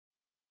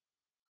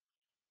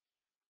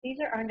These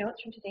are our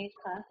notes from today's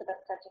class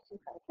about subjects and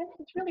predicates.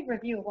 It's really a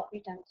review of what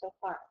we've done so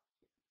far.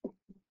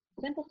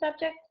 Simple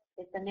subject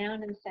is the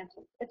noun in the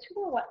sentence. It's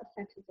who or what the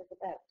sentence is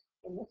about.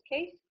 In this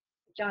case,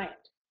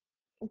 giant.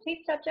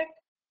 Complete subject,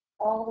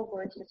 all the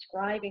words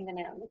describing the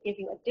noun. They give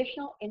you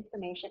additional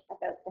information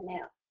about the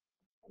noun.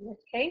 In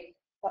this case,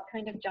 what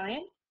kind of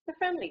giant? The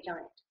friendly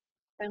giant.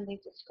 Friendly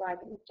is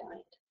describing the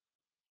giant.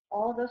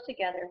 All of those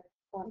together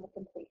form the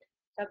complete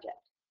subject.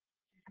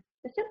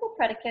 The simple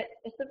predicate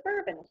is the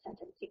verb in the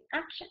sentence, the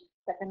action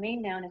that the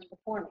main noun is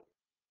performing.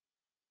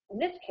 In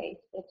this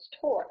case, it's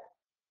tore.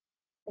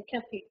 The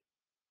complete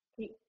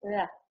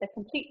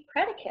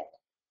predicate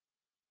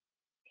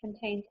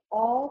contains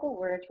all the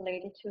words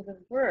related to the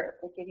verb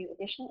that give you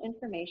additional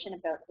information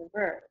about the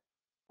verb.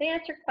 They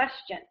answer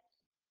questions.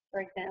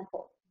 For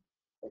example,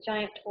 the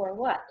giant tore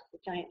what? The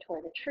giant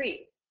tore the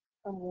tree.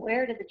 From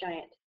where did the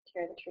giant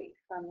tear the tree?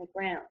 From the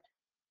ground.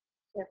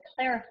 They're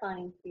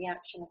clarifying the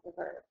action of the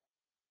verb.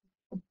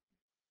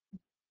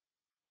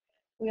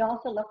 We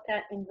also looked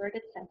at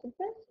inverted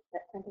sentences,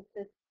 that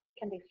sentences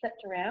can be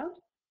flipped around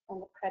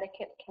and the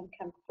predicate can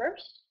come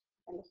first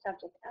and the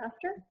subject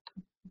after.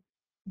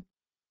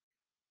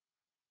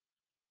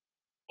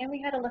 And we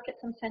had a look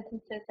at some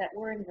sentences that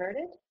were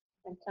inverted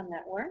and some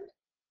that weren't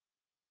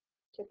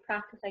to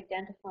practice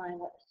identifying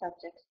what the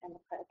subjects and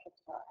the predicates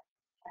are.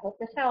 I hope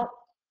this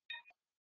helps.